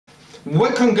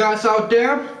Welcome guys out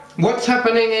there. What's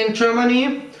happening in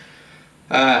Germany?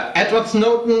 Edward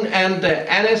Snowden and the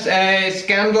NSA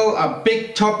scandal are a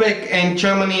big topic in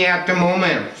Germany at the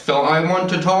moment. So I want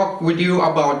to talk with you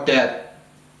about that.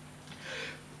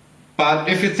 But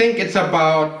if you think it's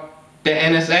about the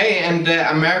NSA and the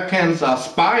Americans are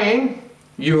spying,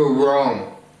 you're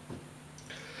wrong.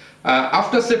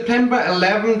 After September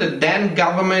 11, the then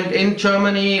government in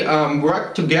Germany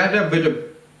worked together with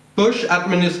the Bush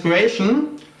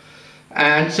administration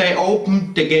and they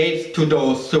opened the gates to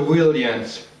those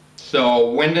civilians. So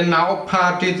when the now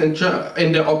parties in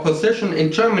the opposition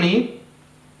in Germany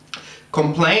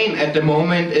complain at the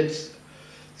moment,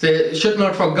 they should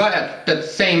not forget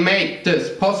that they make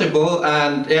this possible,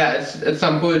 and yeah, it's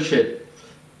some bullshit.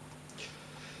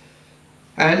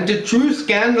 And the true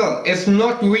scandal is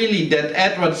not really that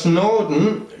Edward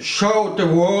Snowden showed the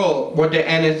world what the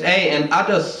NSA and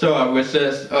other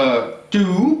services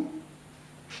do.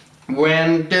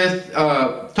 When this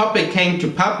topic came to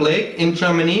public in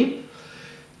Germany,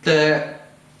 the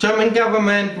German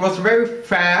government was very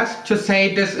fast to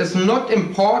say this is not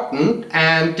important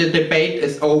and the debate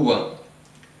is over.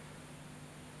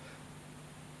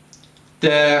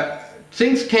 The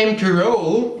things came to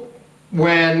roll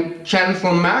when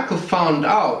Chancellor Merkel found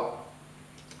out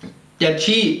that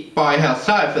she by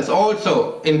herself is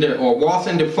also was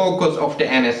in the focus of the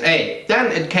NSA.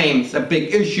 Then it came a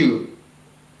big issue.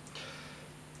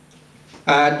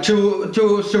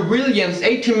 To civilians,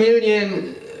 80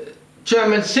 million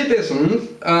German citizens,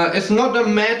 it's not a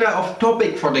matter of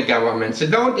topic for the government. They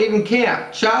don't even care,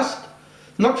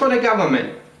 not for the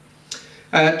government.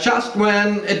 Just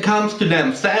when it comes to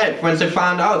themselves, when they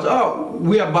find out, oh,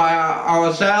 we are by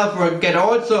ourselves, we get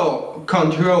also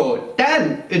control,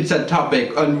 then it's a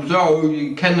topic, and so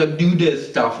you cannot do this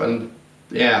stuff, and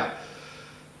yeah.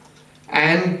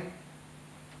 And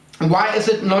why is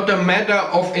it not a matter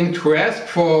of interest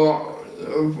for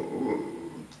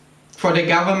the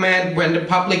government when the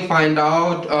public find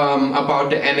out about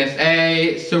the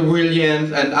NSA,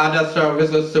 civilians and other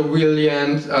services,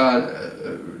 civilians,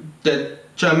 the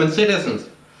German citizens?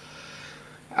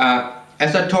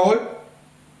 As I told,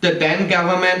 the then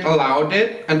government allowed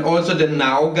it, and also the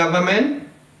now government.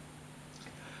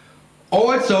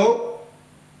 Also,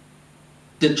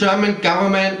 the German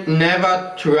government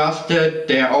never trusted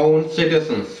their own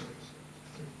citizens.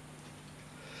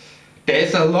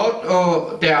 There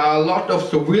are a lot of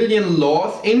civilian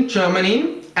laws in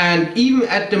Germany, and even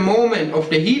at the moment of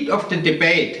the heat of the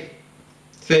debate,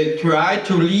 they try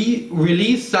to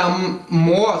release some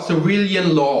more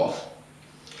civilian laws.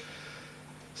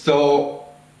 So,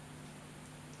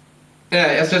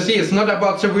 as you see, it's not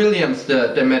about civilians,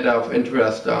 the matter of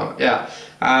interest.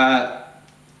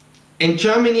 In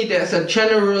Germany, there's a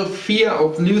general fear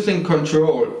of losing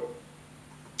control.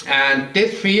 And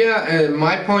this fear, in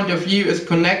my point of view, is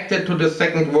connected to the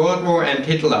Second World War and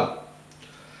Hitler.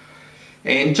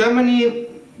 In Germany,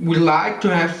 we like to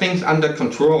have things under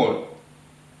control.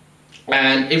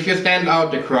 And if you stand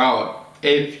out the crowd,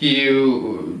 if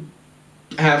you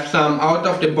have some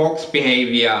out-of-the-box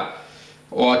behavior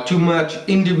or too much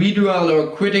individual or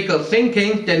critical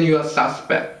thinking, then you are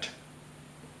suspect.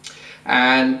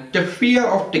 And the fear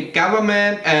of the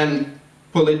government and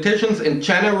politicians in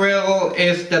general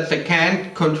is that they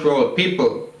can't control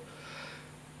people.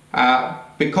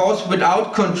 Because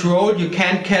without control you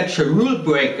can't catch a rule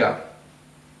breaker.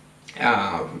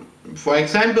 For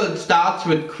example, it starts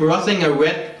with crossing a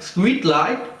red street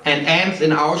light and ends in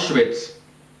Auschwitz.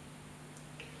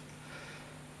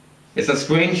 It's a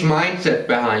strange mindset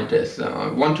behind this. I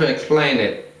want to explain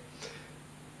it.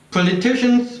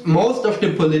 Most of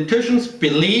the politicians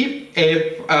believe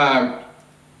if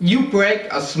you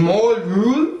break a small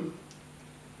rule,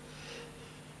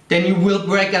 then you will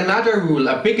break another rule,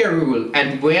 a bigger rule.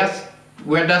 And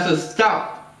where does it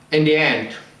stop in the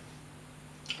end?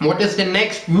 What is the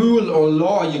next rule or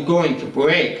law you're going to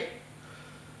break?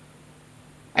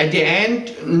 At the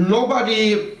end,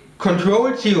 nobody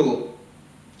controls you.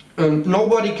 And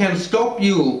nobody can stop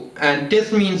you, and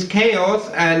this means chaos,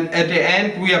 and at the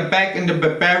end we are back in the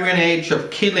barbarian age of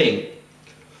killing.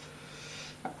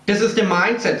 This is the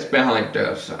mindsets behind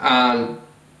this, and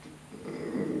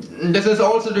this is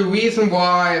also the reason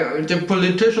why the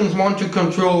politicians want to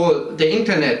control the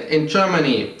internet in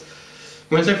Germany.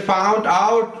 When they found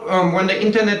out, when the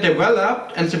internet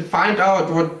developed and they find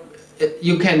out what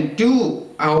you can do,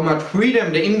 how much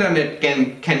freedom the internet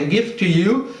can give to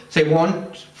you, they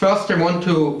want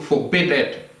to forbid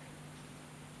it.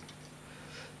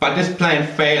 But this plan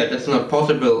failed. It's not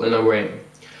possible in a way.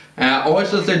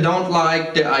 Also, they don't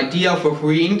like the idea of a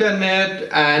free internet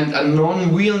and a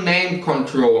non-real name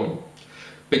control,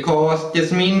 because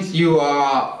this means you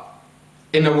are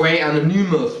in a way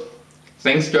anonymous.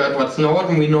 Thanks to Edward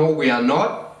Snowden, we know we are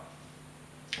not.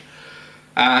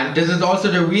 And this is also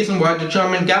the reason why the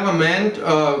German government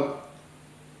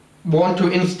want to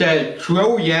install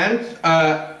Trojans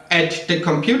at the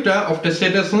computer of the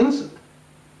citizens,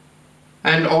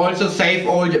 and also save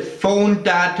all the phone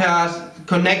data,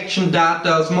 connection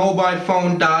data, mobile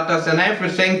phone data and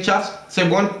everything. Just they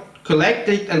want to collect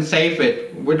it and save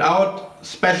it without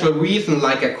special reason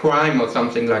like a crime or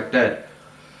something like that.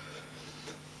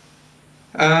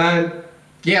 And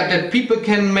yeah, that people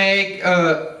can make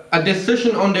a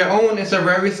decision on their own is a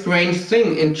very strange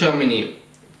thing in Germany.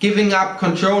 Giving up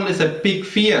control is a big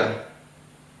fear.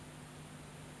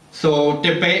 So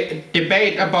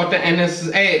debate about the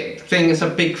NSA thing is a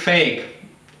big fake.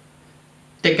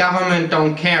 The government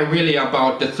don't care really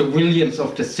about the civilians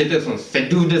of the citizens. They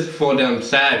do this for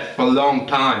themselves for a long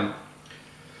time.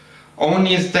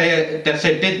 Only that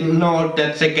they didn't know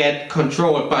that they get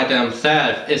controlled by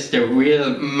themselves is the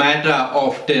real matter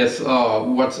of this.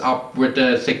 What's up with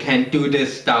this? They can't do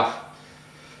this stuff.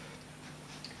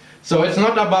 So it's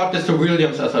not about the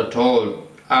civilians, as I told.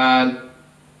 And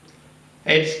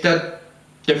it's that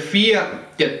the fear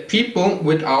that people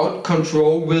without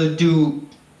control will do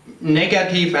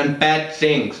negative and bad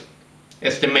things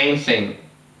is the main thing.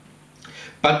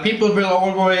 But people will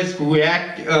always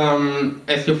react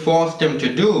as you force them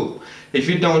to do. If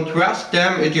you don't trust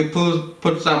them, if you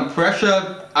put some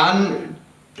pressure on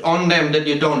them that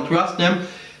you don't trust them,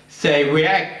 they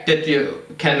react that you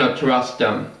cannot trust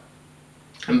them.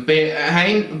 And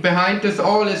behind this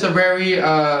all is a very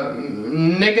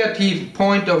negative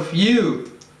point of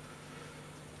view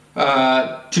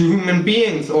to human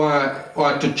beings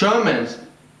or to Germans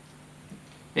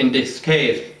in this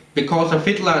case, because of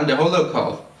Hitler and the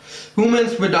Holocaust.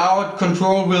 Humans without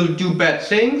control will do bad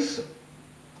things,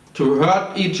 to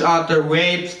hurt each other,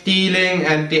 rape, stealing,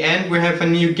 and at the end we have a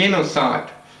new genocide.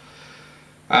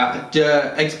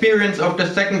 The experience of the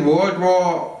Second World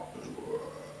War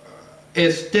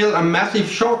is still a massive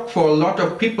shock for a lot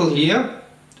of people here,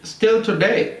 still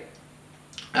today.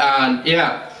 And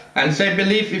yeah, and they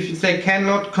believe if they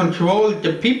cannot control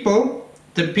the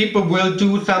people will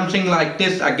do something like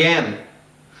this again.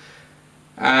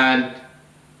 And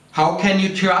how can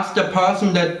you trust a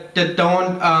person that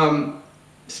don't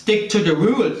stick to the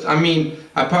rules? I mean,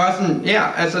 a person,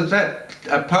 yeah, as I said,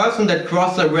 a person that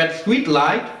crosses a red street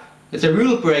light is a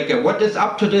rule breaker. What is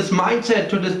up to this mindset,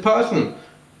 to this person?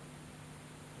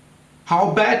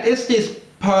 How bad is this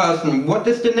person? What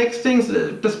is the next thing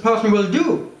this person will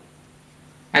do?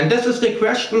 And this is the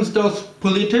questions those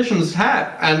politicians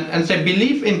have, and they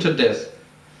believe into this.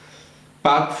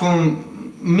 But from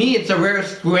me it's a very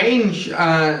strange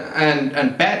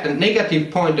and bad and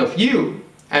negative point of view,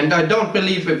 and I don't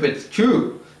believe if it's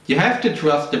true. You have to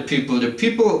trust the people. The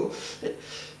people,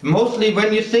 mostly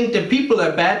when you think the people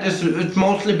are bad, it's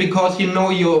mostly because you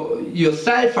know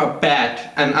yourself are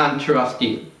bad and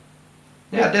untrusty.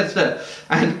 Yeah, that's the,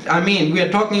 and I mean, we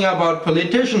are talking about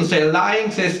politicians, they're lying,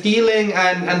 they're stealing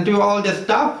and do all this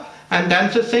stuff, and then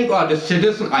to think, oh, the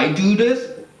citizen, I do this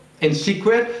in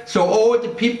secret, so all the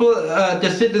people, the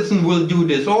citizen will do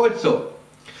this also.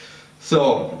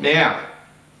 So, yeah,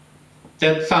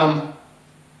 that's some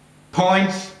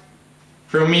points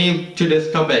from me to this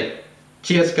topic.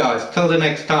 Cheers guys, till the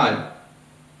next time.